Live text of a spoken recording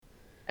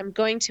I'm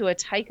going to a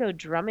taiko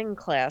drumming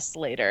class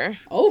later.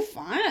 Oh,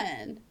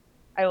 fun.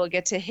 I will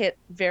get to hit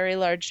very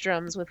large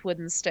drums with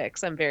wooden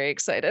sticks. I'm very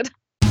excited.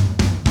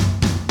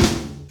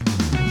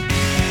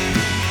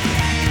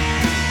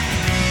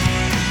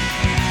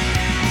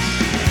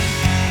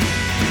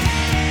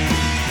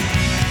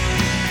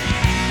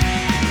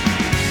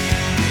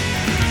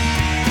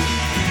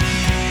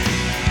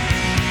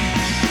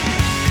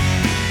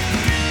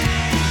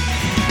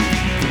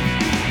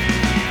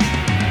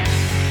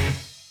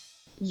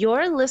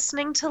 You're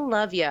listening to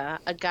Love Ya,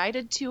 a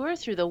guided tour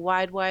through the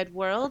wide, wide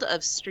world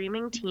of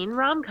streaming teen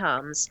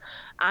rom-coms.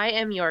 I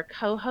am your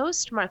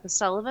co-host, Martha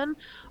Sullivan,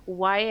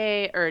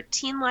 YA or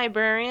teen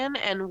librarian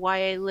and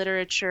YA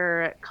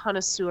literature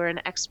connoisseur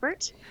and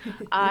expert.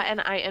 And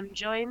I am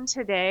joined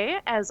today,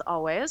 as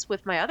always,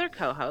 with my other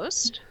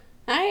co-host.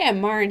 Hi,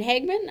 I'm Maren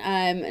Hagman.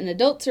 I'm an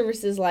adult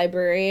services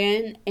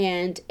librarian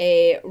and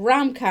a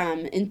rom com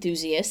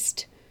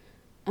enthusiast.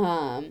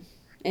 Um,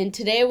 and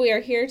today we are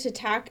here to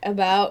talk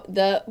about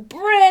the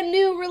brand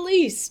new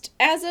released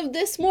as of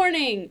this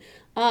morning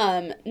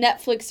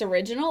Netflix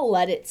original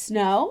Let It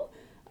Snow,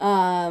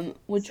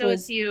 which So if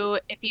was. you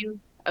if you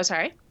oh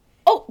sorry.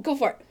 Oh, go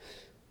for it.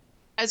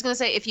 I was going to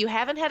say if you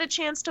haven't had a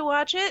chance to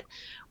watch it,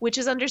 which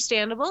is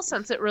understandable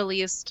since it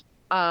released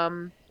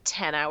 10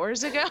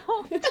 hours ago,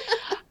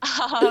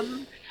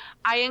 Um,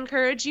 I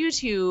encourage you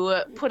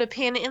to put a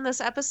pin in this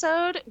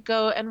episode,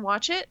 go and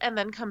watch it, and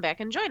then come back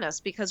and join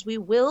us because we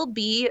will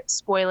be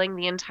spoiling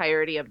the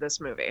entirety of this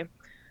movie.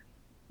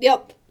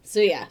 Yep. So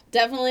yeah,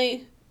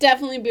 definitely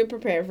be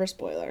prepared for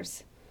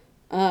spoilers.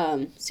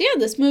 So yeah,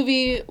 this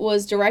movie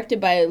was directed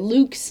by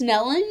Luke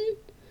Snellen,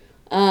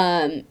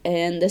 and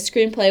the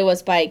screenplay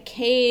was by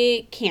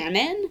Kay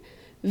Cannon,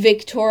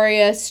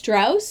 Victoria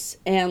Strauss,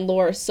 and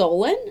Laura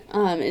Solon,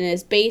 and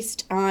is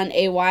based on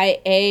a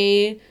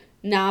YA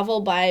novel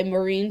by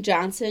Maureen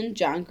Johnson,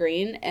 John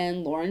Green,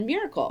 and Lauren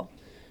Miracle.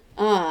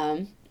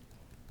 Um,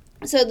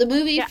 so the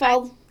movie Yeah,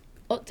 followed.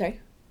 Oh, sorry.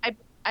 I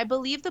I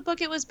believe the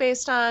book it was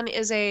based on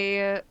is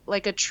a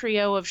like a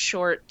trio of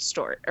short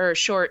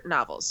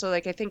novels. So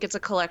like I think it's a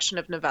collection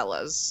of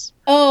novellas.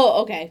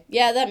 Oh, okay.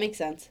 Yeah, that makes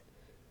sense.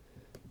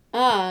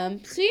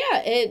 So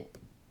yeah, it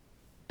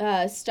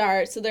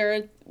stars. So there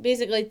are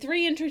basically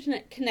three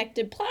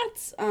interconnected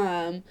plots.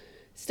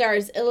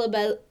 Stars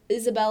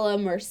Isabella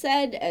Merced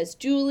as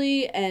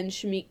Julie and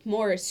Shamik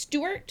Moore as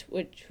Stuart,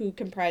 who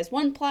comprise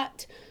one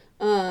plot.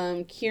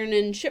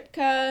 Kiernan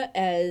Shipka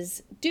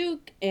as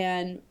Duke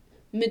and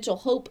Mitchell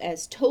Hope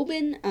as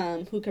Tobin,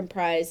 who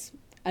comprise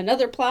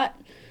another plot.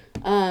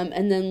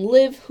 And then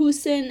Liv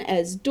Hoosen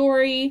as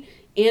Dory,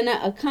 Anna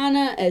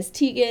Akana as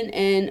Tegan,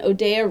 and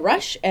Odea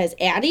Rush as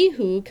Addie,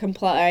 who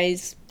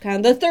comprise kind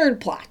of the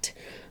third plot.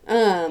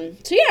 So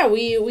yeah,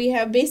 we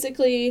have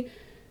basically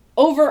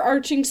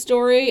overarching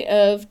story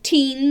of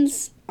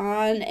teens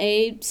on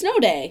a snow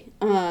day.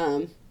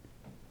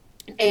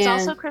 It's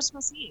also And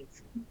Christmas Eve.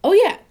 oh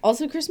yeah,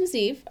 also Christmas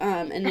Eve.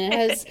 And it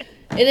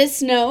has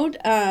snowed,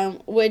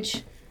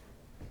 which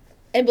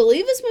I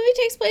believe this movie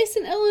takes place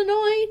in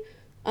Illinois.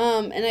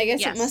 And I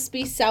guess it Yes. must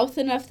be south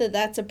enough that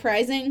that's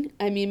surprising.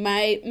 I mean,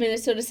 my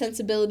Minnesota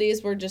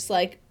sensibilities were just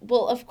like,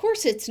 well, of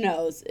course it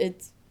snows.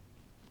 It's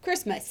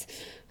Christmas.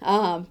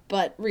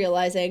 But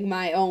realizing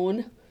my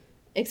own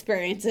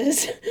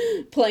experiences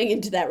playing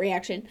into that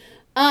reaction.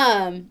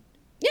 Um,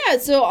 yeah,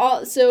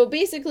 so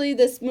basically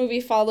this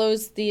movie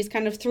follows these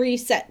kind of three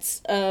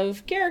sets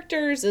of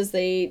characters as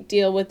they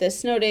deal with this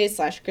snow day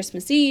slash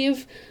Christmas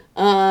Eve.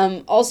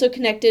 Also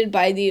connected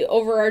by the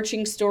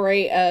overarching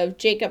story of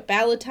Jacob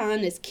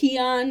Balaton as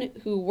Keon,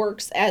 who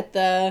works at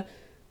a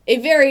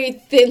very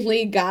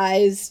thinly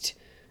guised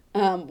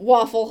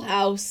Waffle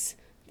House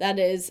that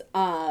is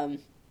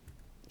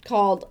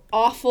called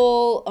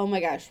Awful. Oh my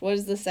gosh, what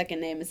is the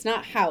second name? It's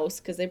not House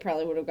because they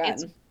probably would have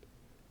It's gotten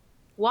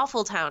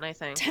Waffle Town, I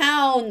think.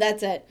 Town.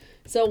 That's it.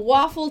 So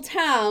Waffle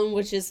Town,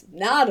 which is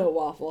not a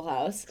Waffle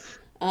House,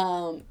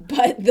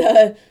 but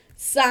the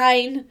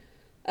sign,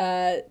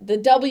 the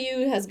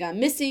W has gone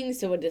missing,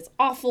 so it is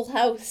Awful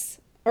House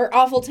or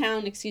Awful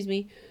Town, excuse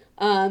me.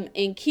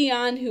 And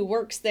Keon, who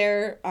works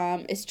there,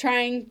 is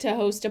trying to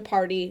host a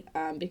party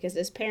because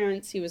his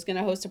parents, he was going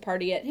to host a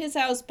party at his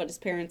house, but his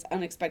parents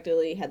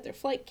unexpectedly had their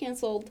flight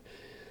canceled.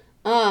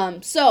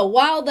 So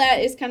while that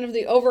is kind of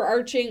the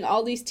overarching,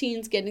 all these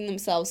teens getting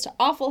themselves to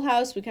Awful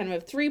House, we kind of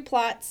have three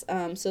plots.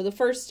 So the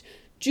first,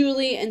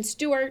 Julie and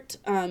Stuart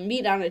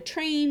meet on a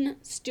train.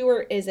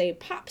 Stuart is a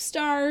pop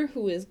star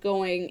who is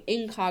going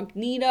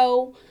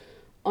incognito.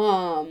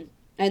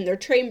 And their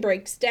train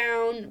breaks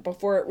down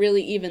before it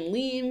really even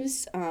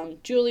leaves.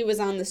 Julie was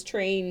on this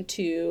train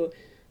to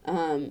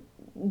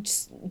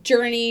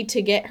journey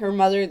to get her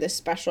mother this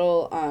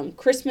special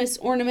Christmas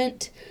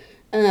ornament.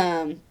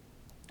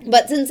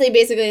 But since they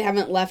basically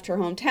haven't left her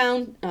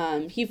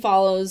hometown, he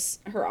follows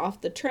her off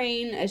the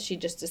train as she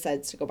just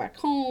decides to go back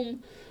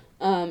home.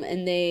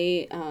 And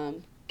they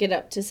get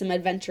up to some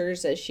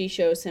adventures as she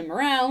shows him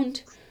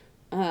around.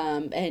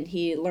 and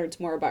he learns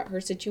more about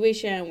her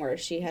situation where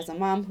she has a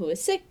mom who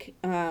is sick,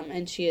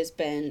 and she has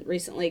been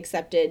recently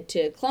accepted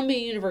to Columbia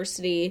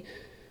University,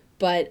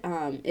 but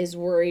is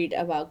worried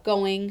about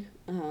going,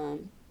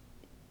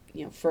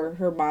 for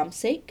her mom's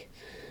sake.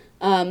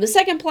 The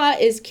second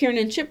plot is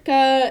Kiernan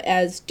Shipka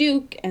as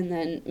Duke, and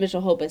then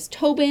Mitchell Hope as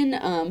Tobin,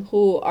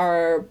 who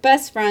are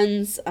best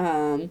friends.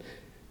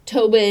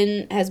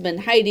 Tobin has been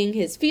hiding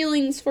his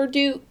feelings for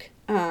Duke,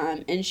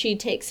 and she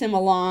takes him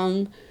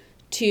along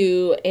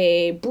to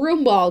a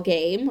broomball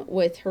game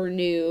with her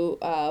new,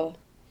 I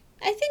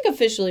think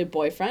officially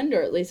boyfriend,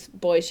 or at least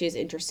boy she's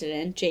interested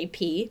in,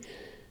 JP.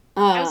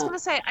 I was gonna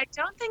say, I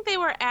don't think they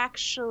were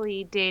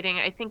actually dating.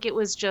 I think it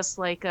was just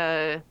like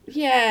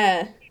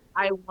Yeah,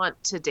 I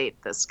want to date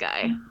this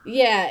guy.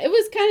 yeah, it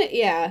was kind of,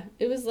 yeah,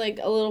 it was like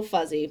a little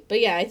fuzzy.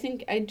 But yeah,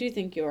 I do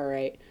think you are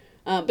right.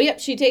 But yep,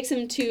 she takes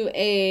him to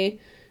a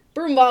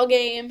broomball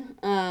game,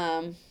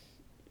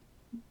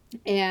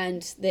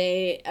 and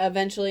they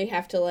eventually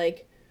have to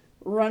like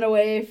run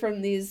away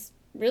from these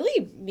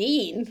really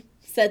mean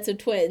sets of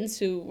twins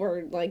who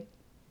were like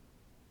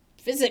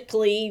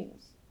physically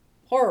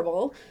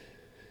horrible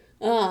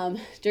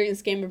during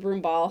this game of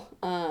broomball.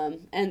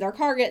 And their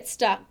car gets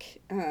stuck,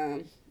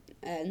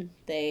 and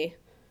they,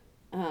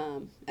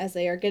 as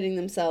they are getting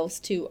themselves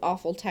to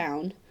Awful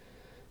Town.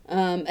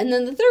 And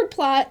then the third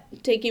plot,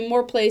 taking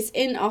more place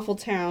in Awful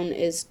Town,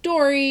 is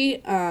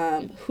Dory,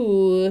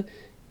 who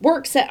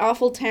works at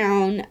Awful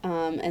Town,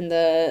 and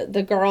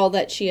the girl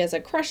that she has a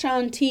crush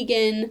on,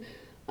 Tegan,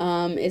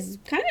 is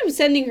kind of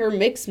sending her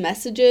mixed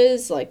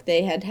messages. Like,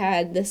 they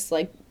had this,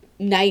 like,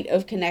 night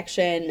of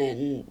connection,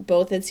 and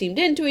both had seemed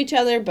into each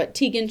other, but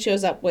Tegan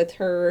shows up with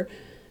her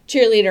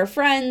cheerleader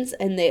friends,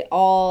 and they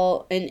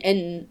all,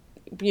 and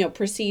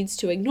proceeds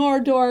to ignore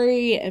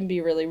Dory and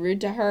be really rude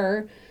to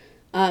her.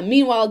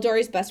 Meanwhile,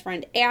 Dory's best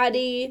friend,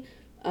 Addie,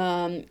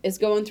 is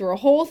going through a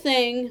whole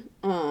thing.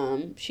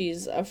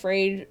 She's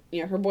afraid,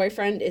 her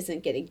boyfriend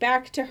isn't getting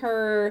back to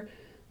her,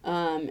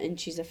 and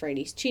she's afraid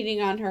he's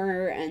cheating on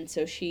her, and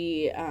so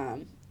she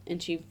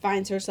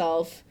finds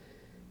herself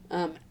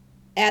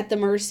at the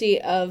mercy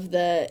of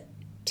the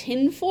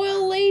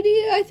tinfoil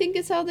lady, I think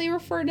is how they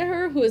refer to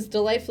her, who is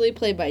delightfully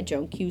played by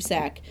Joan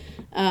Cusack,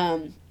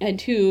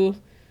 and who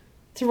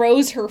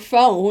throws her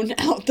phone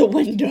out the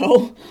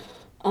window.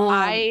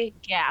 I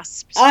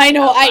gasped. I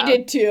know, I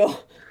did too.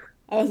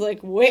 I was like,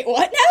 wait,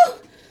 what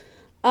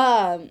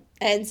now?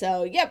 And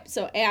so, yep,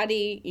 so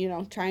Addie,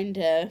 trying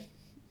to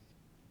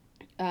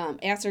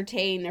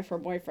ascertain if her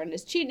boyfriend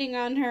is cheating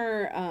on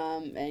her,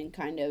 and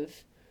kind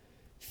of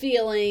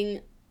feeling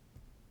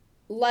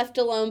left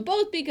alone,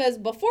 both because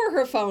before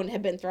her phone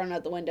had been thrown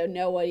out the window,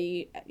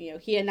 nobody,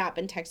 he had not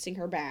been texting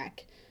her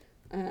back.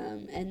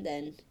 And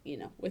then,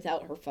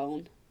 without her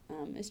phone,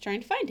 is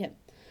trying to find him.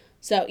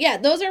 So, yeah,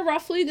 those are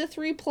roughly the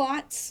three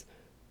plots.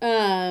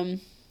 Martha,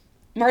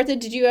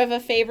 did you have a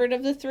favorite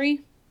of the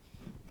three?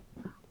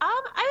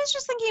 I was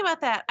just thinking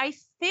about that. I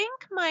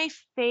think my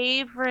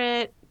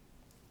favorite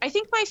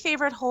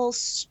whole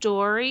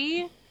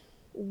story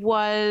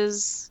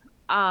was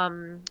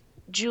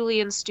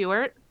Julie and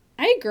Stuart.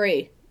 I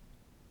agree.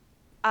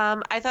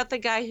 I thought the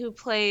guy who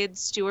played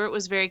Stuart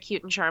was very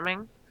cute and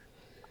charming.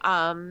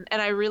 And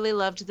I really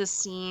loved the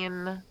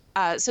scene.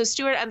 So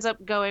Stuart ends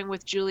up going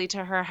with Julie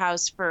to her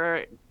house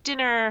for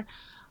dinner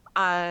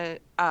that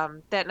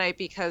night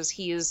because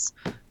he's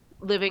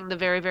living the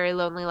very, very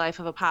lonely life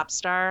of a pop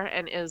star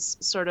and is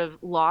sort of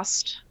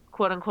lost,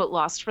 quote unquote,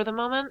 lost for the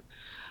moment.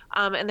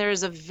 And there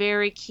is a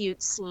very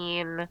cute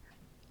scene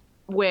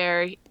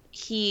where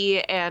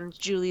he and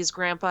Julie's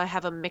grandpa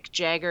have a Mick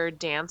Jagger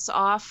dance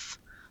off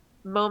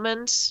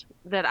moment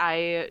that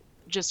I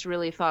just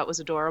really thought was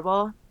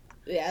adorable.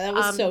 Yeah, that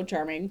was so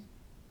charming.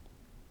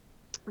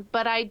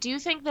 But I do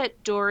think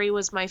that Dory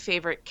was my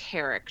favorite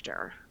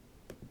character.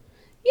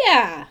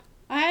 Yeah,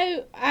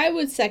 I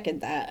would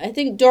second that. I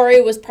think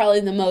Dory was probably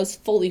the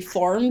most fully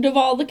formed of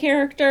all the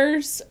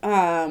characters,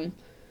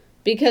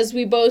 because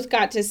we both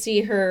got to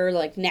see her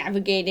like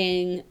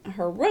navigating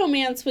her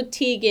romance with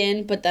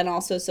Tegan, but then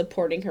also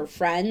supporting her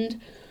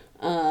friend,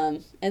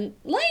 and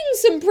laying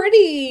some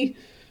pretty,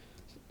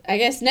 I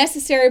guess,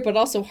 necessary but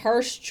also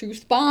harsh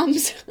truth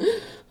bombs.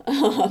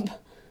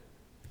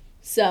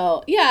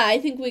 So, yeah, I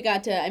think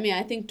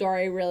I think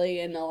Dory really,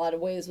 in a lot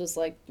of ways, was,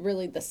 like,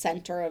 really the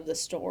center of the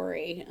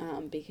story,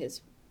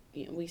 because,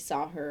 we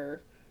saw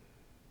her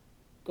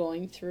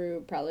going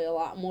through probably a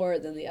lot more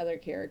than the other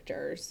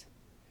characters.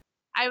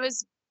 I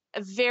was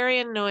very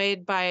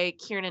annoyed by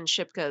Kiernan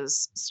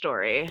Shipka's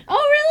story.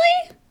 Oh,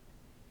 really?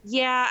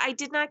 Yeah, I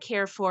did not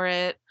care for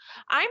it.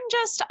 I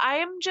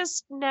am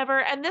just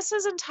never, and this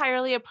is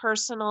entirely a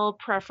personal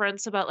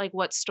preference about, like,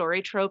 what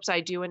story tropes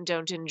I do and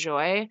don't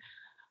enjoy.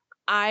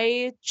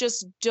 I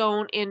just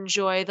don't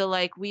enjoy the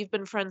like we've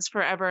been friends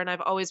forever and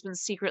I've always been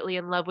secretly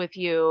in love with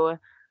you.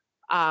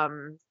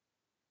 Um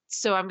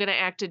so I'm going to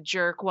act a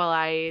jerk while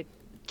I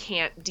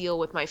can't deal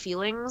with my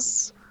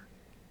feelings.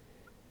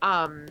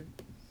 Um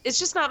it's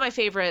just not my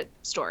favorite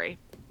story.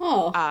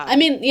 Oh, I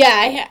mean,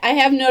 yeah, I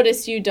have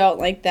noticed you don't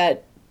like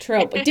that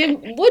trope. Would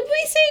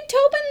we say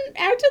Tobin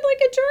acted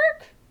like a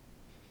jerk?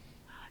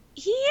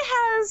 He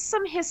has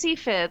some hissy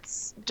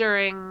fits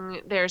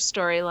during their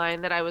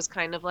storyline that I was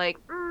kind of like,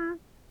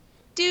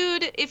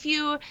 dude, if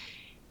you,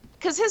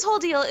 because his whole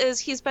deal is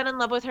he's been in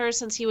love with her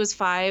since he was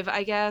 5,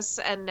 I guess,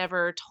 and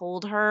never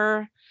told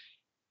her.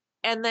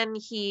 And then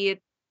he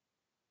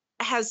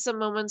has some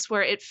moments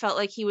where it felt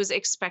like he was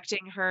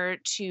expecting her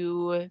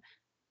to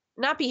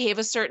not behave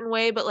a certain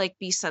way, but like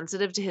be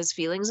sensitive to his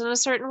feelings in a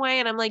certain way.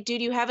 And I'm like,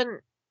 dude, you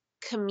haven't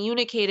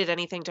communicated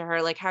anything to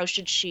her. Like, how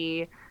should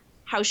she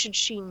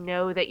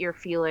know that you're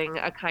feeling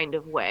a kind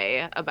of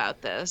way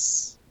about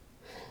this?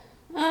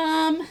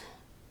 Um,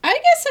 I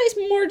guess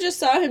I more just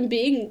saw him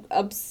being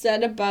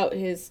upset about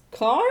his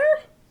car.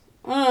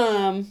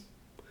 Um,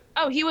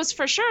 Oh, he was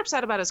for sure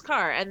upset about his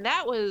car. And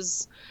that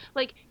was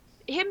like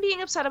him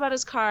being upset about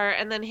his car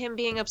and then him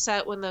being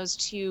upset when those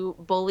two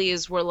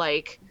bullies were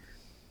like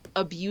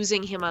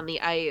abusing him on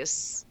the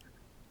ice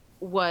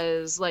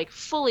was like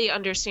fully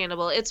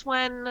understandable. It's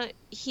when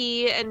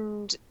he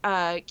and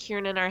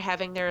Kiernan are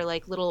having their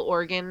like little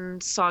organ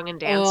song and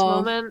dance oh,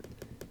 moment.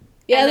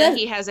 yeah, And then that,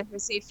 he has a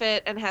hissy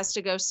fit and has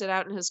to go sit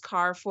out in his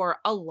car for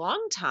a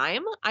long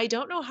time. I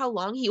don't know how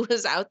long he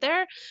was out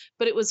there,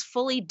 but it was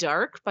fully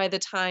dark by the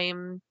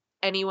time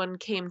anyone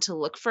came to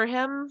look for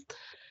him.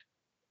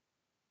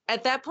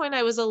 At that point,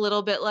 I was a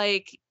little bit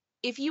like,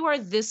 if you are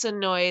this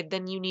annoyed,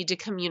 then you need to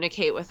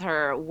communicate with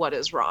her what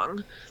is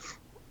wrong.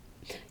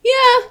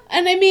 yeah,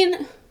 and I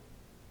mean,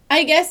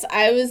 I guess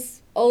I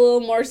was a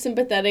little more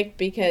sympathetic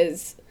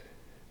because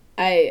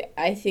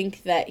I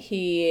think that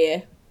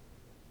he,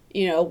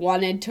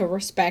 wanted to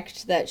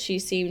respect that she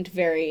seemed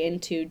very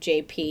into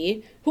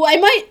JP, who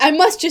I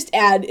must just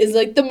add is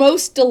like the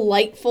most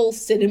delightful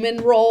cinnamon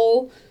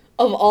roll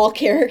of all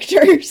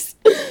characters.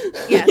 Like,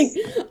 Yes.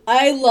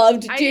 I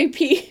loved I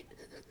JP.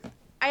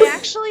 I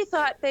actually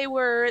thought they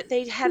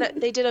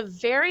did a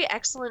very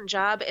excellent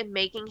job in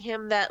making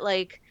him that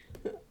like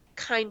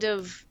kind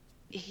of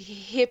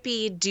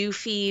hippie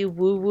doofy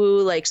woo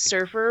woo like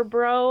surfer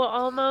bro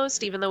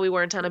almost, even though we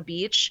weren't on a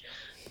beach,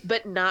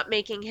 but not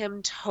making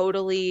him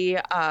totally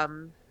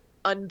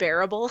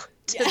unbearable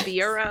to be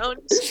Yes.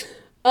 around.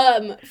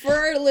 For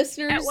our At one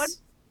listeners,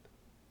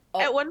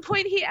 at oh, one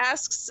point he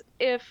asks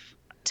if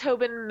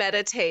Tobin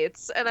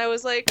meditates, and I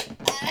was like,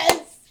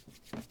 yes.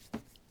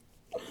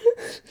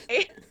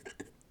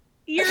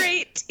 you're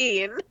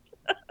 18.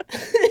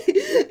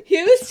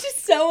 He was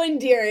just so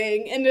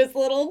endearing in his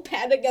little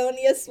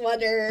Patagonia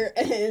sweater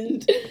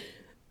and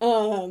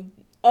oh,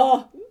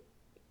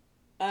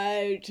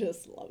 I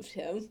just loved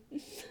him.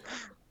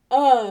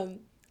 Um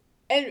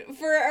and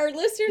for our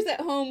listeners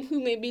at home who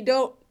maybe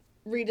don't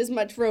read as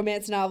much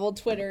romance novel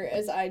Twitter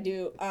as I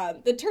do,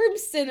 the term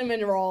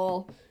cinnamon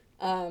roll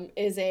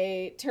is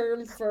a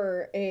term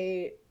for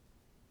a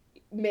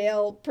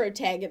male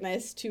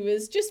protagonist who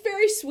is just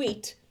very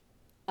sweet.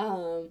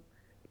 Um,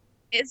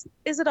 Is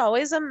it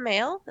always a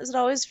male? Is it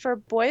always for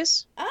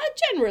boys?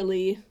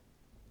 Generally,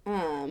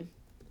 um,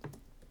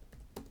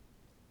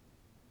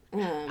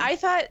 um, I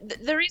thought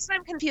the reason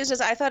I'm confused is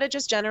I thought it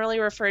just generally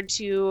referred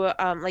to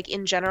like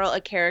in general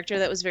a character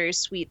that was very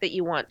sweet that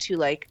you want to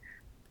like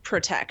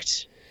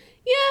protect.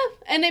 yeah,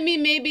 and I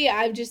mean maybe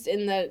I've just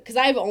in the because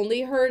I've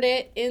only heard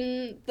it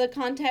in the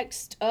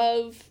context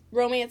of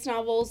romance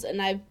novels,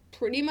 and I've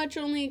pretty much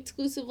only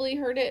exclusively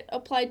heard it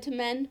applied to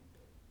men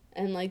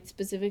and like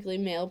specifically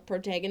male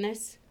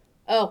protagonists.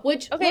 Oh,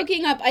 which Okay.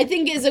 looking up I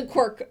think is a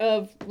quirk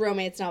of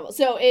romance novels.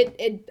 So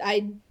it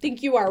I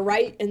think you are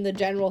right in the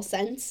general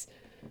sense.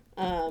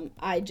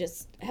 I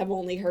just have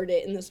only heard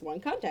it in this one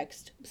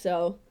context.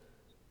 So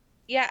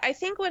Yeah, I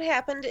think what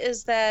happened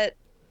is that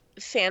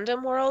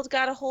Fandom World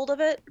got a hold of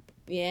it.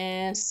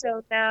 yeah,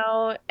 So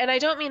now, and I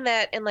don't mean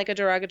that in like a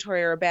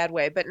derogatory or a bad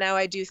way, but now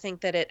I do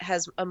think that it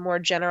has a more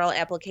general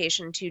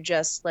application to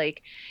just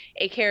like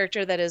a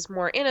character that is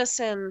more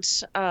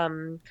innocent,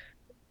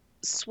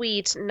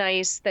 sweet,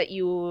 nice, that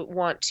you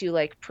want to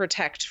like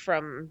protect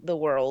from the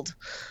world.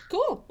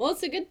 cool. Well,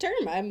 it's a good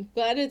term. I'm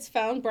glad it's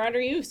found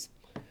broader use.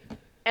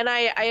 And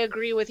I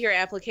agree with your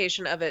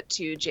application of it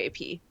to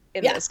JP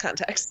in Yeah, this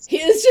context. he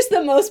is just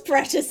the most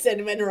precious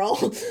cinnamon roll.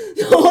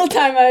 The whole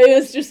time I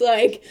was just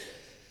like,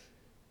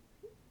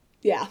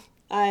 yeah,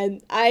 I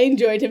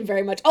enjoyed him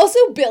very much.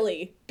 Also,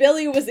 Billy.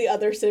 Billy was the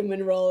other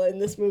cinnamon roll in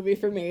this movie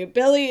for me.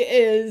 Billy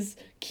is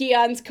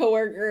Keon's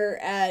coworker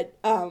at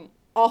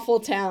Awful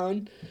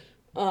Town.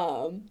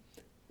 Um,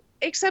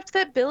 Except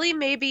that Billy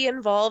may be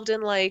involved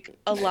in like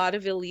a lot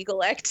of illegal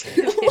well,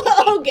 activity.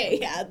 okay,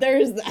 yeah,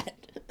 there's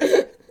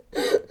that.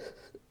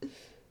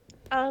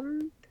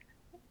 Um,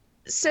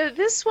 so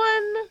this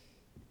one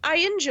I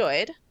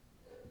enjoyed.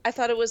 I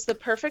thought it was the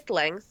perfect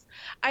length.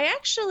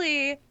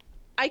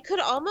 I could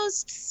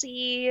almost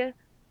see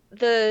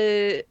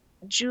the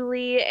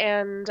Julie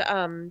and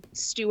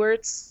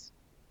Stuart's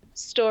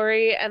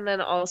story, and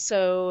then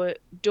also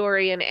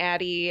Dory and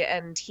Addie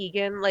and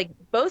Tegan. Like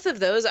both of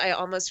those, I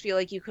almost feel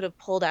like you could have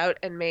pulled out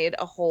and made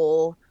a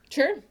whole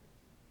Sure.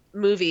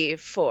 movie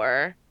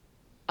for.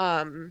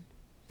 Um,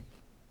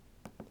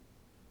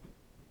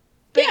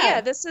 But yeah,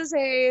 Yeah. this is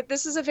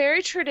a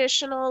very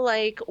traditional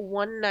like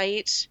one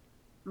night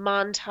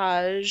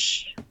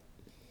montage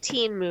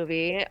teen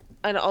movie,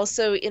 and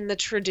also in the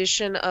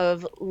tradition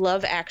of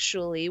Love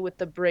Actually with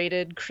the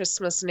braided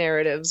Christmas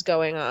narratives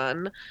going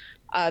on,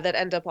 that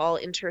end up all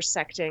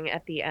intersecting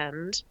at the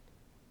end.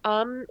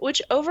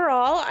 Which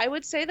overall I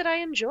would say that I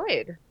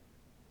enjoyed.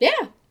 Yeah.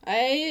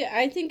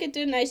 I think it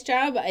did a nice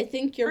job. I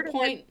think your Heard of it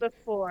point.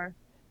 before. Oh,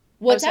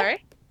 What's that?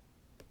 sorry.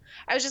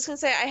 I was just gonna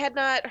say I had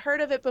not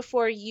heard of it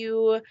before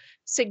you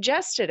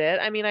suggested it.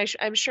 I mean,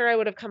 I'm sure I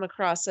would have come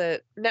across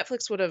it.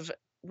 Netflix would have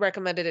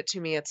recommended it to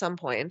me at some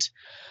point.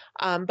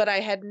 But I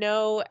had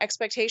no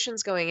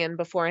expectations going in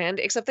beforehand,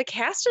 except the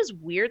cast is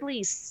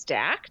weirdly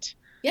stacked.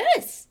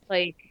 Yes.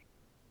 Like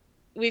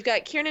we've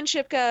got Kiernan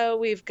Shipka,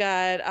 we've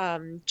got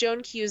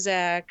Joan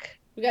Cusack,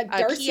 We got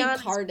Darcy Keon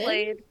is Carden.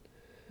 played.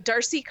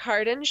 Darcy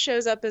Carden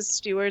shows up as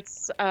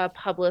Stewart's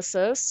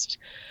publicist.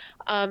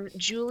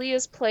 Julie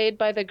is played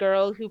by the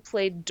girl who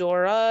played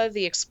Dora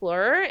the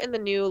Explorer in the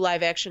new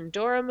live action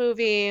Dora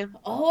movie.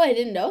 Oh, I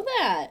didn't know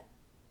that.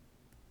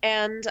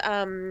 And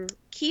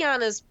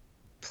Keon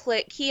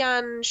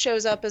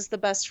shows up as the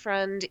best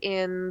friend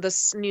in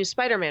the new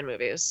Spider-Man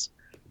movies.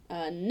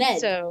 Ned,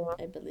 So,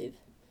 I believe.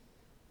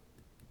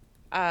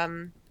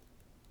 um,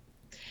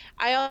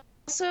 I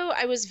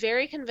was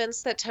very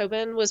convinced that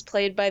Tobin was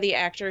played by the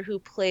actor who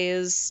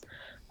plays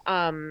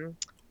um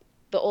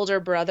the older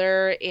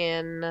brother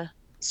in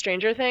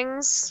Stranger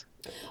Things,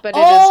 but it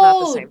is not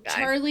the Oh, same guy.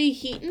 Charlie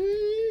Heaton.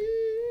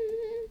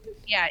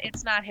 Yeah,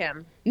 it's not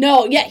him.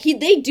 No, yeah,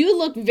 they do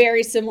look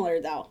very similar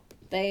though.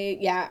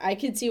 Yeah, I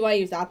can see why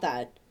you thought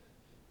that.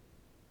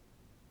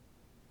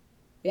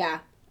 Yeah,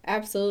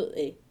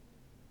 absolutely.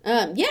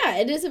 Yeah,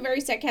 it is a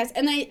very set cast,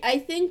 and I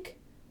think,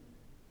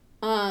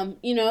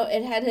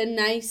 it had a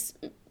nice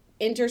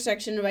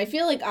intersection of. I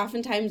feel like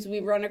oftentimes we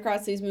run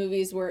across these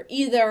movies where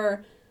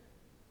either,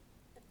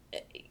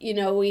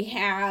 we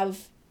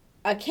have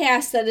a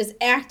cast that is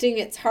acting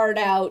its heart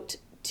out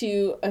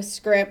to a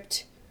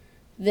script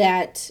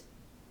that,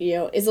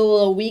 is a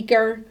little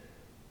weaker.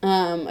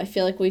 I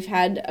feel like we've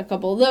had a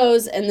couple of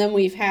those, and then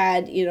we've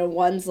had,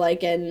 ones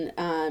like in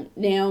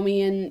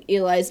Naomi and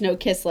Eli's No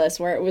Kiss List,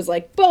 where it was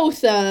like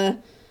both, a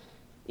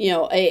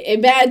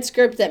bad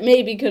script that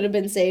maybe could have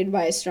been saved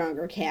by a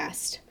stronger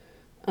cast.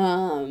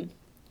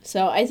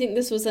 So I think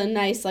this was a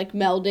nice, like,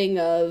 melding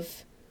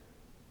of,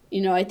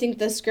 I think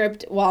the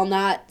script, while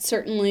not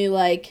certainly,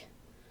 like,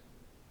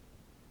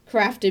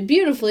 crafted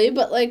beautifully,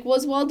 but, like,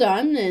 was well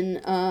done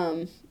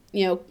and,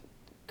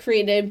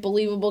 created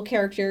believable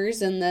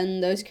characters, and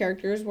then those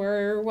characters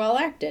were well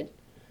acted.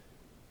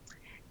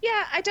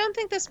 Yeah, I don't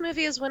think this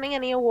movie is winning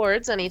any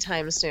awards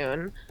anytime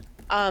soon.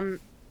 Um,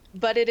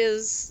 but it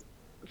is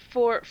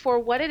for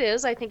what it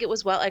is, I think it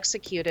was well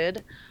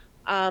executed.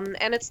 And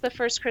it's the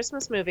first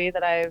Christmas movie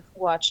that I've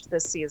watched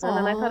this season,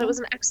 and Aww. I thought it was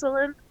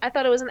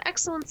an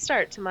excellent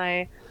start to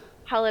my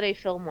holiday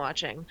film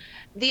watching.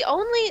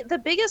 The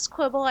biggest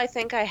quibble I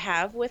think I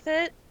have with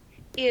it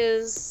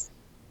is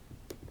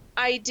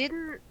I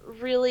didn't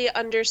really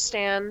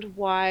understand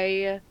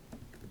why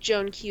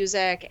Joan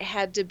Cusack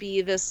had to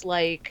be this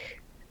like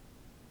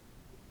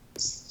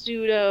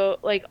pseudo,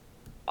 like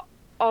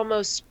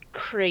almost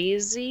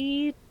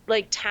crazy,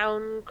 like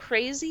town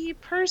crazy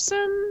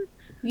person.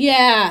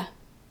 Yeah.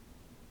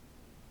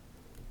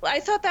 I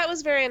thought that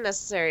was very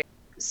unnecessary.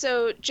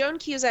 So Joan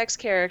Cusack's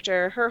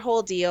character, her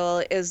whole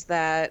deal is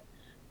that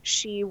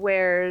she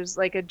wears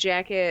like a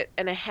jacket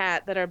and a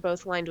hat that are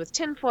both lined with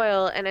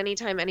tinfoil, and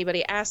anytime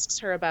anybody asks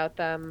her about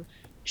them,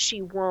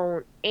 she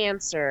won't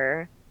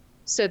answer.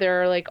 So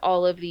there are like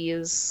all of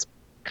these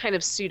kind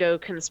of pseudo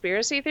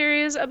conspiracy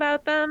theories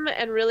about them,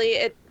 and really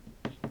it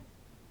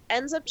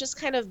ends up just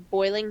kind of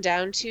boiling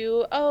down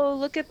to, oh,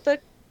 look at the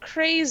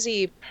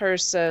crazy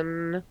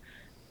person,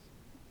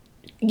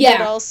 but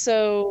Yeah.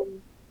 also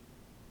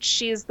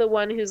she's the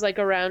one who's like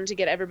around to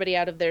get everybody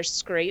out of their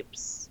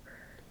scrapes.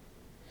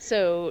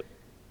 So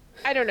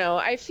I don't know.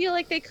 I feel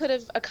like they could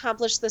have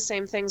accomplished the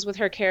same things with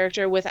her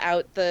character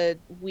without the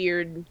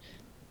weird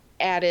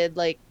added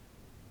like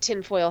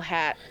tinfoil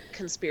hat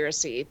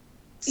conspiracy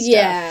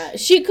Yeah. stuff.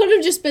 She could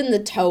have just been the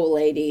tow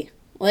lady.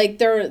 Like,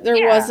 there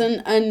Yeah.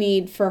 wasn't a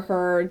need for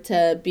her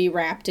to be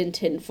wrapped in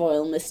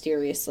tinfoil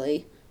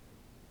mysteriously.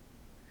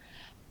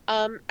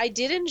 I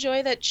did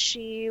enjoy that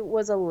she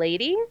was a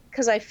lady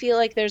because I feel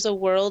like there's a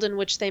world in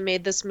which they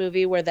made this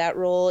movie where that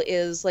role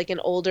is like an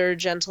older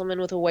gentleman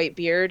with a white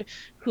beard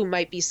who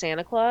might be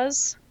Santa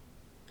Claus.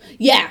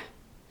 Yeah.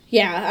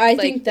 Yeah, I Like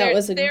think that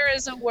was a. there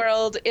is a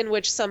world in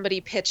which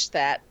somebody pitched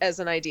that as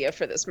an idea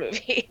for this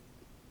movie.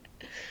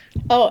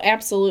 Oh,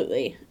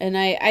 absolutely. And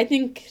I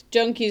think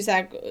Joan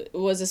Cusack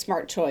was a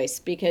smart choice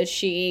because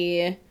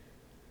she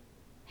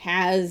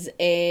has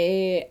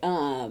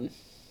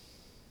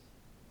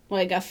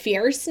like a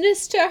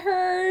fierceness to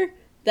her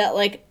that,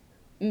 like,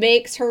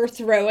 makes her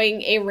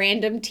throwing a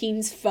random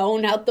teen's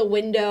phone out the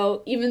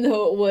window, even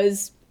though it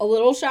was a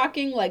little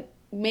shocking, like,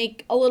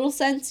 make a little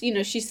sense.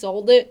 She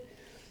sold it.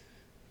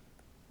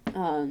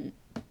 Um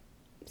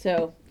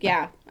So,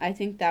 yeah, I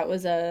think that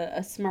was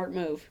a smart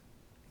move.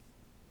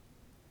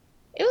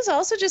 It was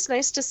also just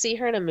nice to see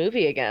her in a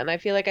movie again. I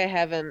feel like I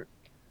haven't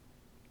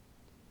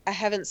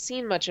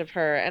seen much of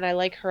her and I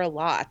like her a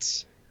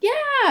lot.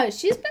 Yeah,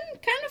 she's been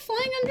kind of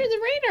flying under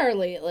the radar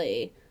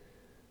lately,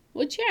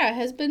 which yeah,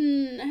 has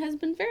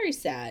been very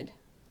sad.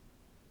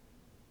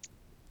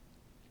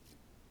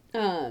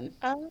 Um,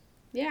 Um,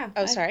 yeah,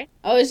 oh, sorry.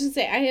 I was just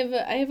say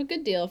I have a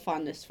good deal of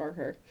fondness for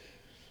her.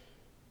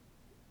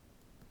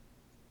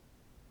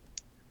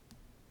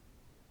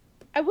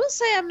 I will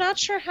say I'm not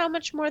sure how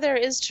much more there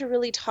is to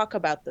really talk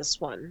about this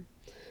one.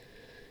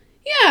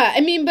 Yeah,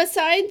 I mean,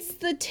 besides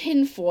the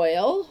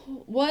tinfoil,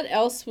 what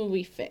else will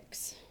we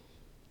fix?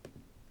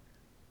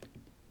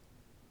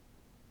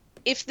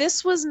 If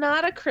this was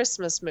not a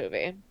Christmas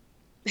movie,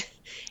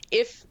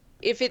 if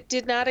it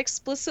did not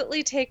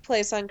explicitly take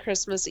place on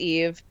Christmas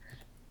Eve,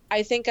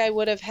 I think I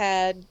would have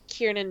had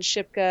Kiernan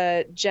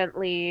Shipka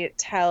gently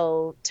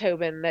tell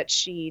Tobin that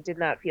she did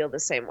not feel the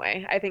same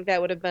way. I think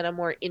that would have been a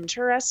more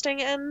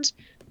interesting end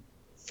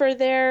for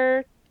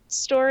their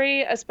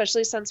story,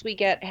 especially since we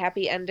get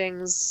happy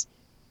endings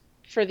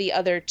for the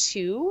other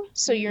two.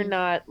 So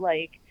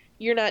Mm,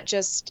 you're not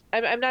just,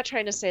 I'm not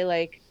trying to say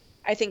like,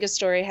 I think a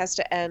story has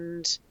to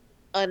end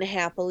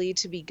unhappily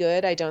to be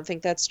good. I don't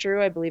think that's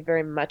true. I believe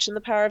very much in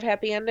the power of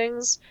happy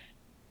endings.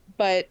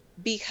 But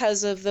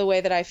because of the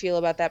way that I feel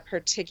about that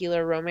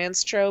particular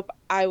romance trope,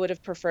 I would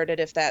have preferred it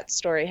if that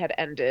story had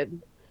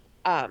ended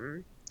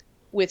um,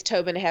 with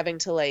Tobin having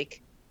to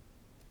like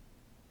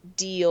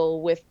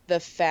deal with the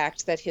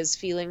fact that his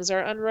feelings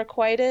are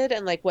unrequited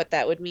and like what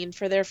that would mean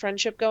for their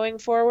friendship going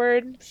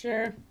forward.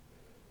 sure.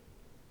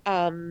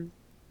 Um,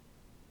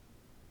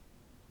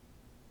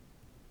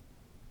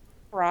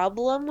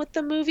 Problem with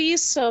the movie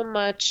so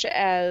much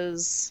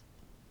as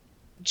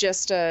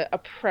just a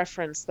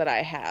preference that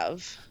I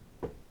have.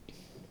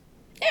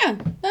 Yeah,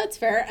 that's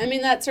fair. I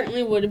mean, that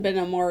certainly would have been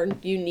a more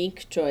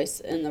unique choice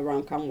in the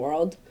rom com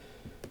world.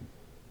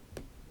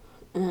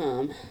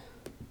 Um,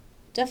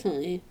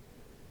 Definitely.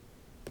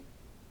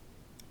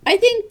 I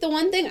think the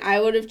one thing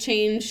I would have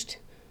changed,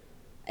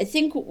 I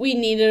think we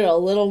needed a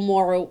little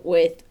more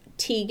with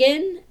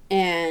Tegan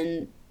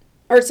and,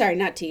 or sorry,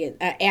 not Tegan,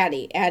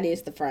 Addie. Addie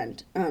is the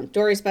friend.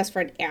 Dory's best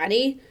friend,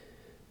 Addie.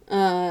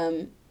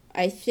 Um,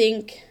 I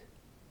think,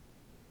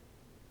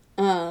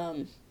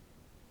 um,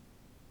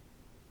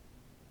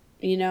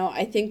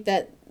 I think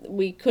that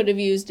we could have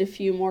used a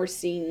few more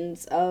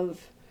scenes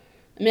of.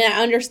 I mean,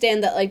 I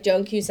understand that like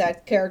Joan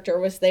Cusack's character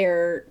was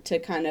there to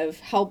kind of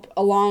help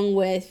along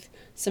with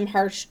some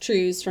harsh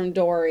truths from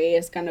Dory,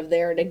 is kind of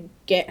there to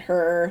get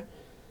her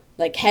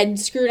like head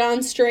screwed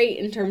on straight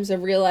in terms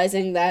of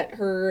realizing that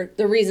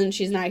the reason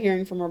she's not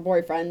hearing from her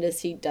boyfriend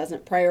is he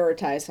doesn't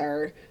prioritize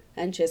her,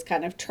 and she's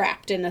kind of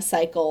trapped in a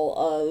cycle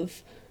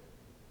of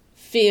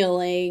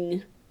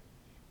feeling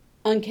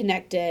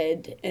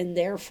unconnected and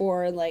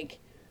therefore like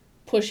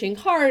pushing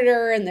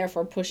harder and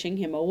therefore pushing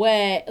him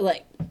away.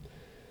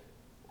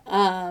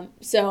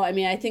 So I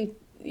mean, I think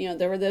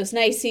there were those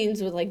nice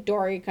scenes with like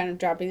Dory kind of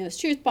dropping those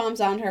truth bombs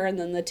on her, and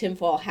then the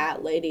tinfoil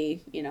hat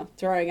lady,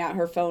 throwing out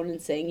her phone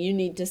and saying, "You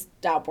need to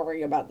stop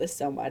worrying about this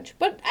so much."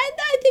 But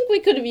I think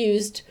we could have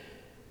used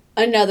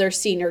another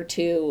scene or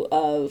two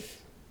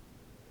of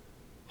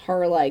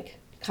her like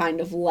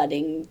kind of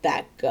letting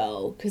that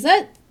go, because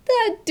that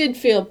did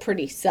feel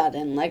pretty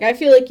sudden. Like I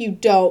feel like you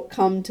don't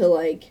come to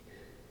like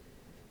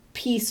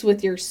peace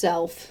with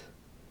yourself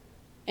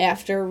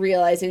after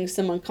realizing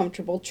some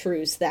uncomfortable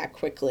truths that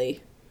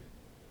quickly.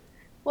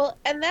 Well,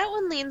 and that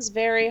one leans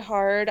very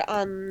hard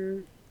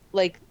on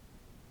like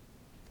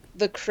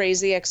the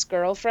crazy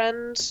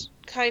ex-girlfriend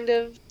kind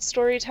of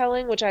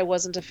storytelling, which I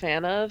wasn't a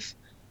fan of.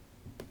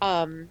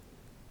 Um,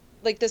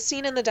 like the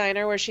scene in the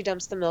diner where she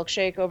dumps the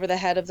milkshake over the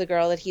head of the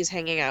girl that he's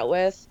hanging out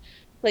with.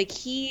 Like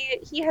he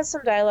has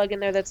some dialogue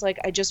in there that's like,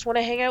 I just want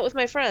to hang out with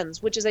my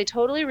friends, which is a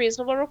totally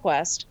reasonable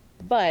request,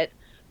 but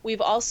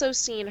we've also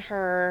seen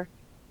her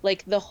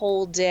like the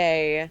whole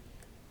day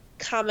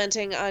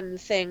commenting on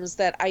things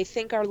that I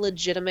think are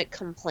legitimate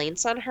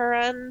complaints on her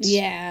end.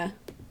 Yeah.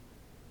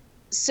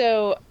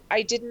 So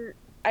I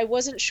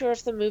wasn't sure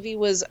if the movie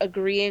was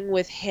agreeing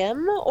with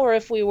him or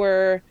if we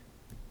were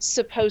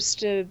supposed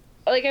to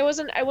like I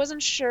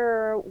wasn't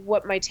sure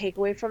what my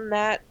takeaway from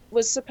that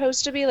was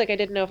supposed to be. Like I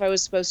didn't know if I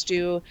was supposed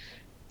to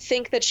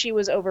think that she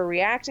was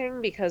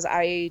overreacting because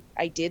I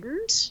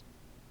didn't.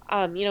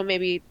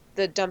 Maybe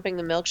the dumping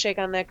the milkshake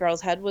on that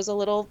girl's head was a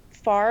little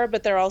far,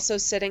 but they're also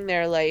sitting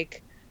there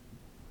like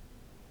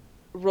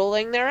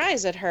rolling their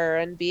eyes at her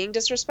and being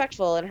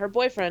disrespectful, and her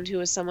boyfriend, who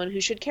is someone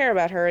who should care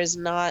about her, is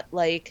not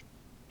like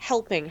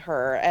helping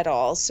her at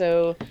all.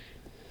 So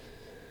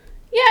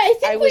Yeah, I I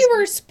think we was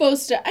were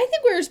supposed to. I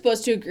think we were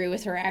supposed to agree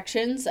with her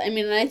actions. I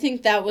mean, I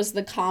think that was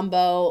the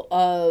combo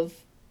of,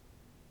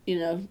 you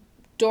know,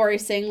 Dory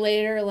saying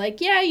later,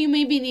 like, yeah, you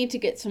maybe need to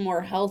get some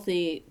more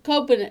healthy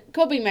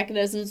coping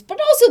mechanisms, but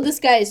also this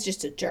guy is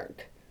just a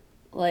jerk.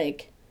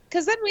 Like,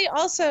 because then we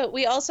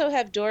also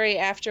have Dory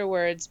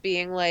afterwards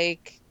being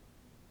like,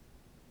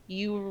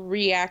 you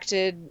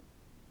reacted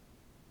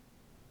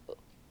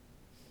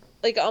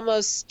like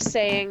almost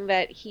saying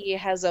that he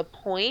has a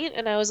point,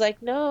 and I was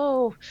like,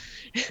 no,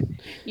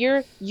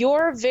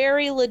 your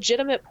very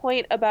legitimate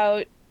point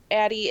about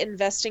Addie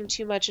investing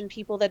too much in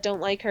people that don't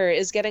like her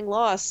is getting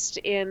lost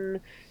in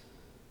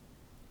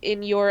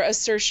your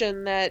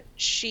assertion that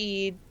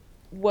she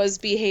was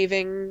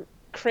behaving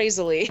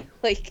crazily.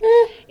 Like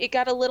Eh, it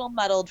got a little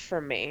muddled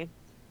for me.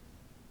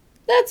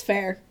 that's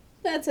fair.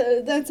 That's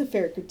a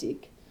fair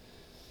critique.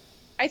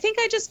 I think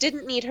I just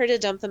didn't need her to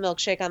dump the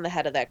milkshake on the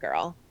head of that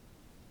girl.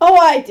 Oh,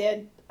 I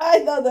did.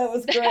 I thought that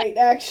was great,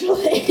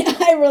 actually.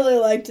 I really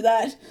liked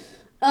that.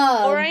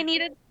 Or Um, I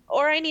needed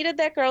or I needed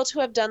that girl to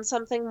have done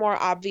something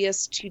more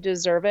obvious to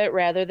deserve it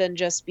rather than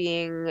just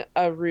being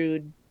a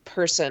rude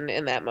person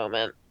in that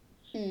moment.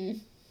 hmm.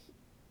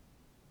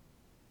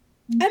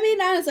 I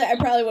mean, honestly, I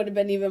probably would have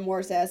been even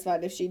more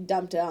satisfied if she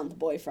dumped it on the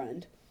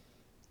boyfriend.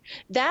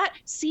 That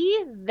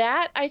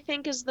I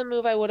think is the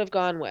move I would have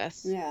gone with.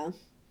 Yeah,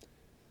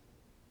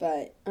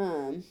 but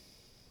yeah,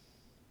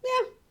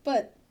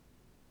 but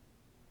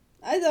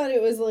I thought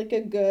it was like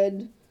a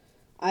good.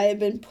 I have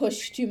been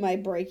pushed to my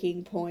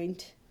breaking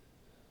point,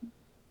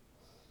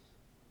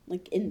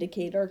 like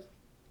indicator.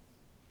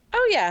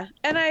 Oh yeah,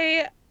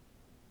 and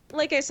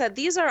like I said,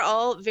 these are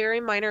all very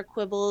minor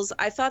quibbles.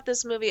 I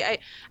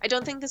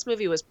don't think this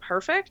movie was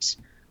perfect,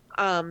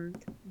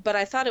 but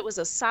I thought it was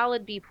a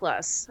solid B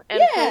plus.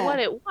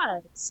 Yeah.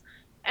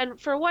 And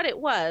for what it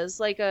was,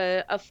 like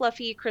a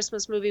fluffy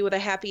Christmas movie with a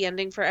happy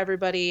ending for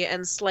everybody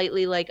and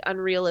slightly like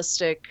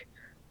unrealistic,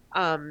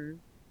 um,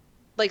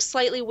 like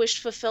slightly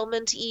wish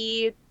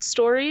fulfillment-y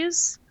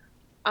stories.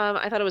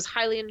 I thought it was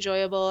highly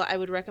enjoyable. I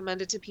would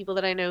recommend it to people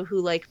that I know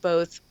who like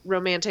both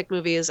romantic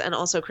movies and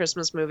also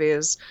Christmas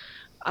movies.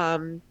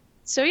 Um,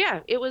 so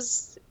yeah,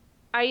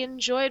 I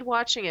enjoyed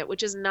watching it,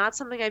 which is not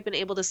something I've been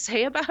able to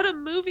say about a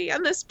movie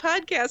on this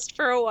podcast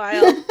for a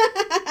while.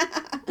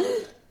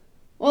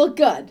 Well,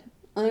 good.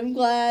 I'm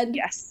glad.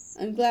 Yes.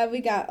 I'm glad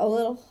we got a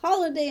little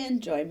holiday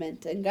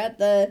enjoyment and got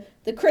the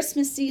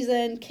Christmas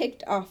season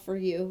kicked off for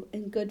you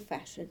in good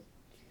fashion.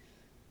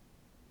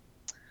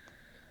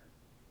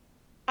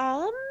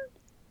 Um,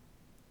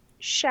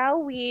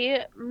 shall we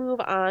move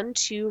on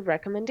to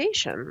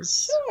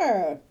recommendations?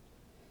 Sure.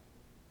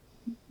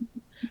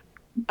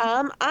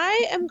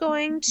 I am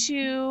going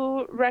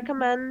to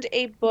recommend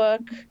a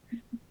book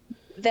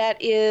that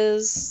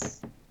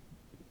is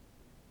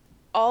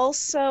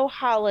also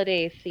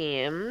holiday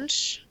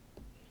themed.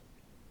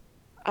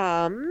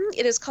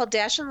 It is called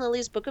Dash and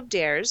Lily's Book of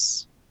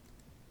Dares.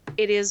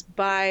 It is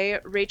by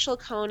Rachel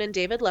Cohn and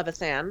David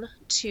Levithan,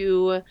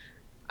 two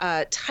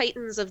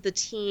titans of the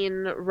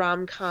teen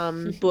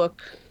rom-com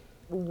book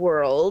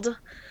world.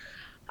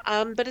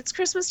 But it's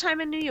Christmas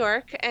time in New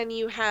York, and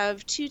you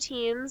have two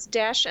teens,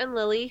 Dash and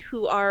Lily,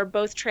 who are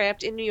both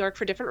trapped in New York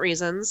for different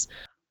reasons.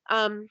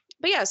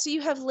 But yeah, so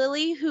you have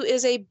Lily, who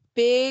is a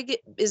big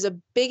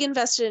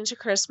invested into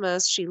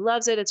Christmas. She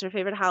loves it; it's her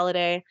favorite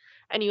holiday.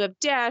 And you have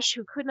Dash,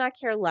 who could not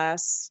care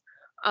less.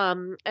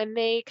 And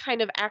they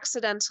kind of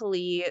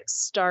accidentally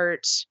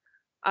start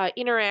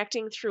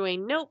interacting through a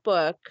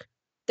notebook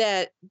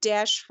that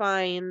Dash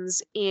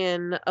finds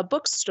in a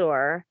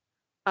bookstore.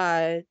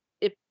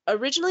 It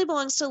originally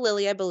belongs to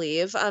Lily, I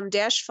believe.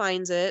 Dash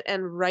finds it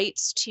and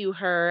writes to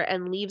her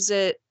and leaves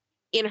it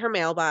in her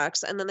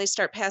mailbox, and then they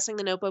start passing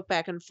the notebook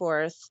back and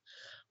forth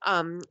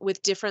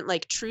with different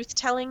like truth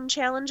telling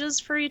challenges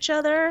for each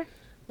other.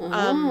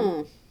 Um,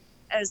 Oh.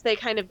 as they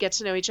kind of get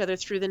to know each other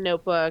through the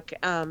notebook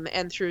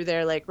and through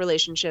their like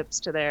relationships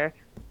to their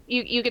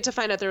you get to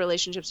find out their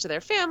relationships to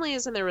their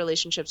families and their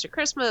relationships to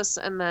Christmas,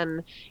 and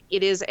then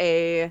it is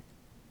a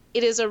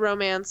it is a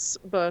romance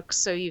book,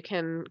 so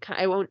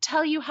I won't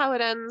tell you how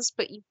it ends,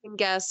 but you can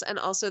guess, and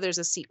also there's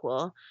a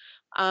sequel.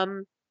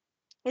 Um,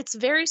 it's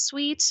very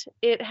sweet.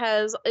 It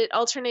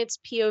alternates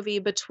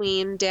POV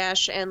between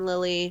Dash and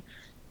Lily.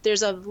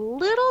 There's a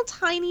little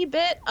tiny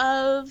bit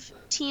of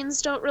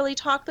teens don't really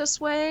talk this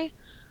way.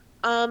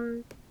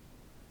 Um,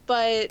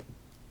 but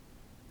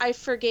I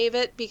forgave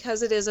it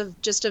because it is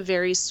just a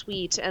very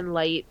sweet and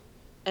light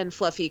and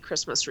fluffy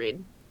Christmas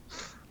read.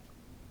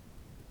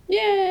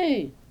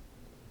 Yay.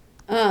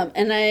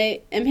 And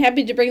I am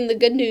happy to bring the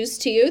good news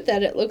to you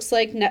that it looks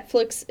like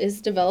Netflix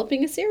is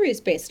developing a series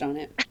based on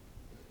it.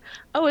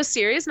 Oh, a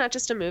series, not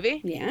just a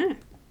movie? Yeah.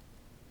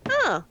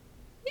 Oh,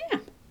 Yeah.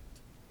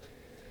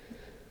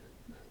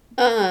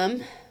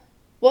 Um,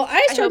 well,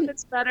 I I hope started.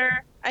 it's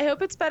better. I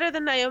hope it's better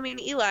than Naomi and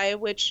Eli,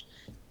 which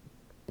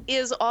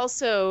is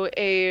also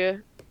a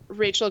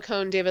Rachel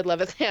Cohn, David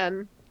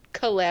Levithan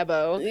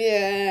collabo. Um,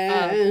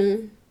 Yeah.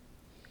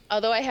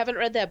 although I haven't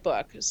read that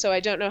book, so I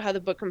don't know how the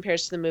book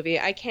compares to the movie.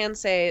 I can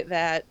say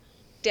that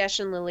Dash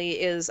and Lily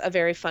is a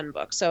very fun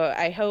book, so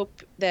I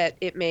hope that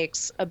it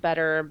makes a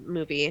better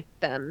movie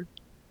than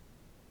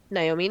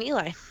Naomi and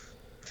Eli.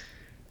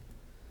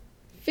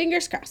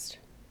 Fingers crossed.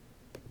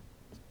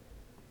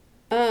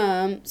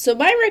 So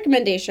my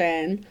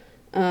recommendation,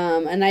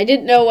 and I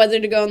didn't know whether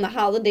to go in the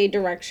holiday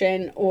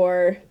direction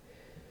or,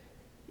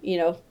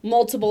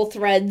 multiple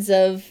threads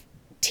of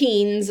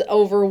teens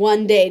over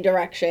one day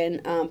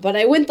direction, but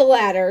I went the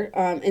latter,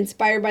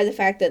 inspired by the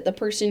fact that the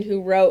person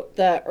who wrote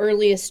the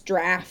earliest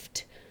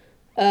draft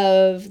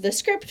of the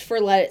script for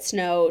Let It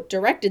Snow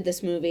directed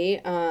this movie,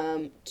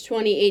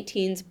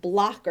 2018's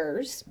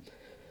Blockers,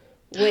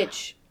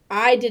 which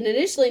I did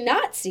initially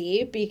not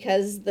see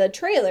because the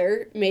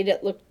trailer made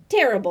it look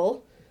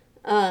terrible.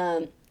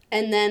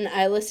 And then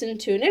I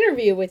listened to an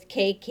interview with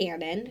Kay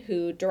Cannon,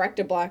 who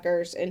directed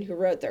Blockers and who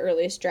wrote the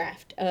earliest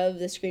draft of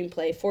the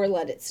screenplay for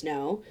Let It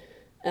Snow.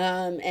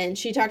 And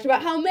she talked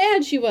about how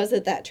mad she was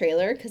at that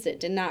trailer because it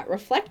did not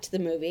reflect the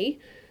movie.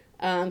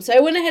 So I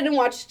went ahead and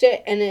watched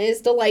it, and it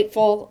is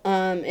delightful.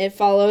 It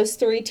follows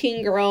 3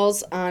 teen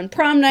girls on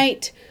prom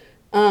night,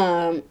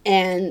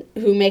 and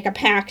who make a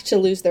pact to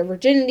lose their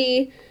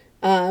virginity,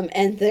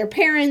 and their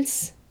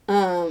parents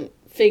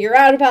figure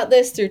out about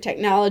this through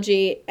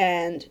technology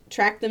and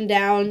track them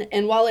down.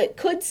 And while it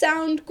could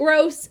sound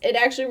gross, it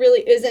actually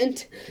really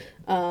isn't.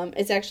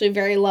 It's actually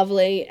very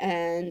lovely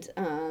and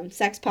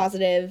sex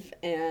positive,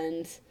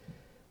 and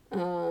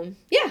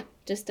yeah,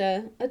 just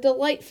a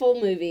delightful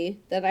movie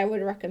that I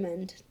would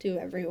recommend to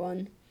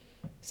everyone.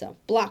 So,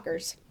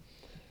 Blockers.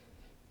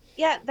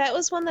 Yeah, that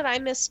was one that I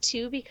missed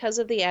too because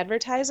of the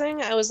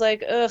advertising. I was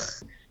like, ugh.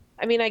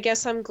 I mean, I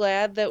guess I'm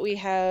glad that we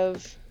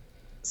have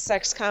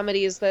sex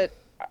comedies that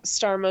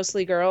star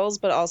mostly girls,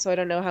 but also I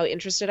don't know how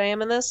interested I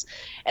am in this.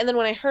 And then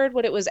when I heard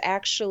what it was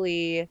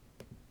actually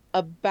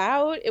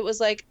about, it was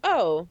like,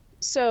 oh,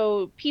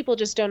 so people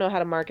just don't know how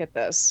to market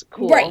this.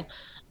 Cool. Right.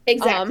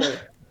 Exactly.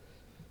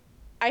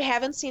 I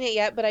haven't seen it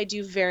yet, but I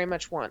do very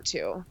much want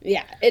to.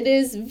 Yeah, it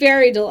is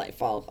very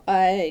delightful.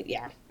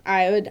 Yeah,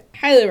 I would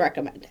highly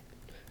recommend it.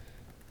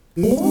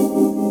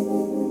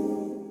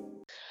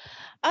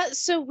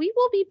 So we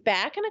will be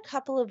back in a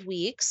couple of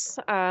weeks.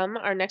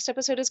 Our next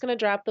episode is going to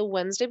drop the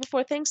Wednesday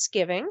before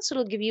Thanksgiving, so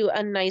it'll give you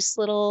a nice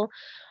little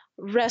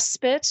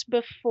respite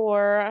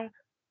before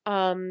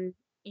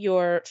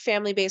your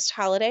family-based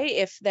holiday,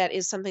 if that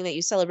is something that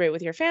you celebrate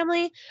with your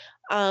family.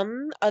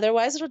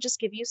 Otherwise, it'll just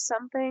give you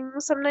some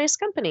nice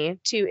company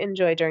to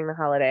enjoy during the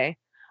holiday.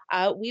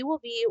 We will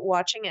be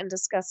watching and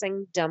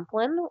discussing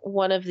Dumplin',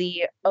 one of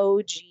the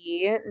OG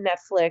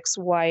Netflix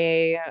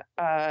YA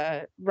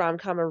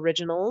rom-com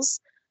originals.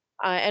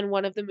 And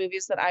one of the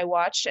movies that I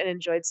watched and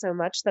enjoyed so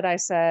much that I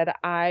said,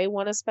 I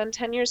want to spend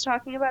 10 years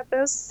talking about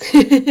this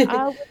with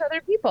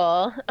other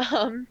people.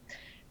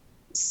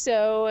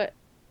 So,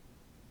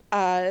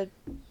 yeah,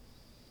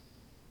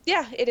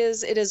 it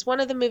is one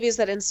of the movies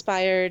that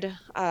inspired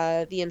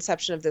the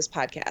inception of this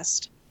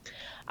podcast.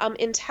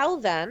 Until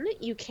then,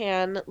 you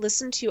can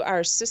listen to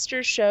our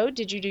sister show,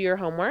 Did You Do Your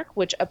Homework,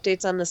 which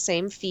updates on the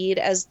same feed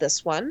as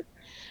this one.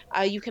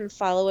 You can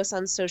follow us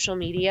on social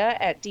media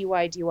at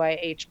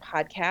DYDYH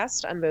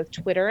Podcast on both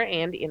Twitter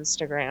and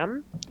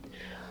Instagram.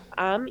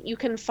 You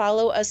can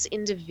follow us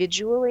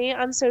individually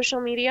on social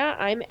media.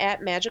 I'm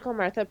at Magical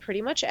Martha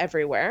pretty much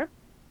everywhere.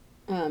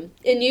 And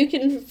you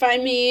can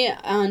find me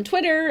on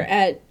Twitter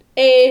at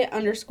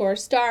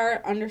 _star_danced,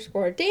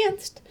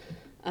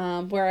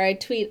 where I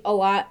tweet a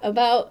lot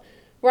about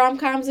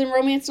rom-coms and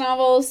romance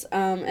novels,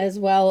 as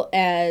well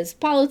as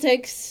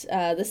politics,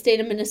 the state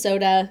of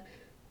Minnesota,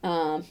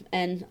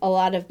 and a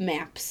lot of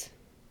maps.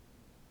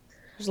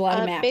 There's a lot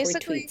of map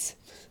retweets.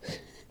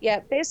 Yeah,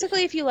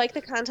 basically, if you like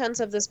the contents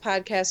of this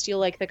podcast, you'll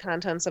like the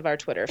contents of our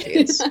Twitter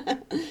feeds.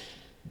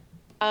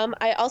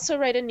 I also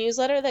write a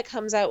newsletter that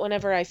comes out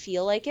whenever I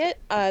feel like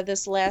it.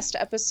 This last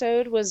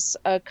episode was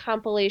a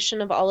compilation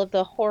of all of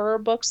the horror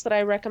books that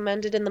I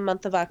recommended in the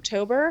month of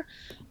October.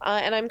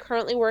 And I'm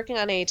currently working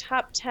on a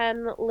top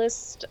 10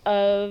 list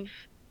of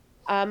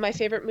my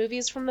favorite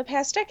movies from the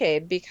past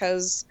decade,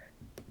 because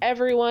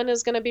everyone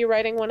is going to be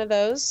writing one of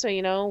those. So,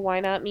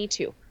 why not me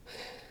too?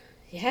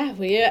 Yeah,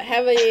 we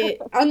have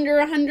under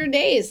 100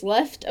 days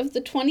left of the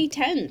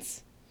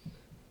 2010s.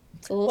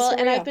 It's a little surreal.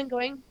 And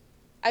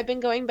I've been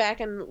going back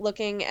and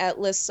looking at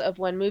lists of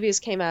when movies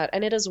came out,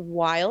 and it is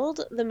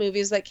wild, the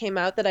movies that came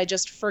out that I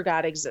just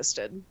forgot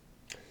existed.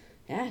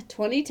 Yeah,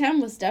 2010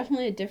 was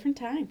definitely a different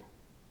time.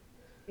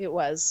 It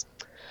was.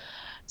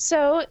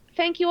 So,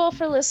 thank you all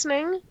for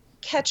listening.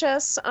 Catch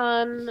us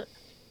on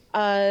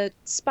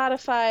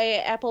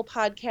Spotify, Apple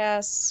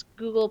Podcasts,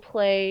 Google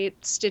Play,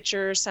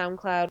 Stitcher,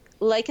 SoundCloud.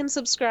 Like and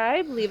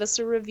subscribe. Leave us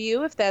a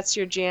review if that's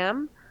your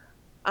jam.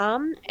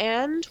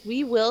 And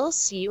we will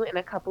see you in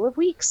a couple of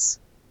weeks.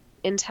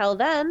 Until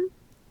then,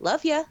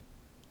 love ya.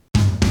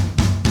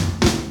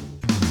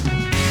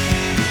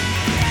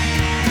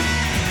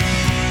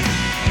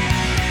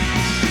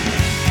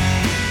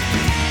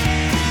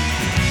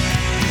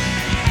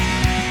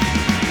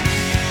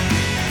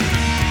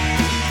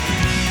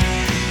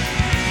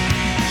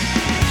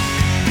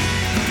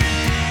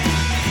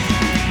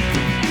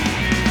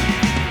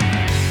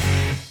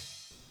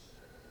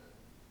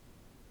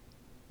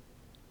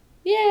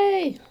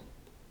 Yay!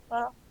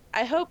 Well, I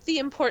I hope the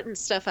important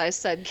stuff I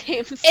said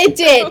came through. It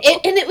did.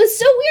 And it was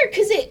so weird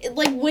because it,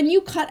 like, when you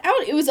cut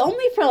out, it was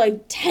only for,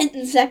 like,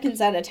 10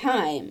 seconds at a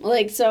time.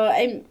 Like, so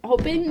I'm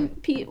hoping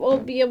Pete will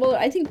be able to,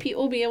 I think Pete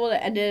will be able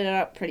to edit it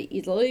out pretty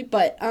easily.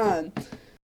 But,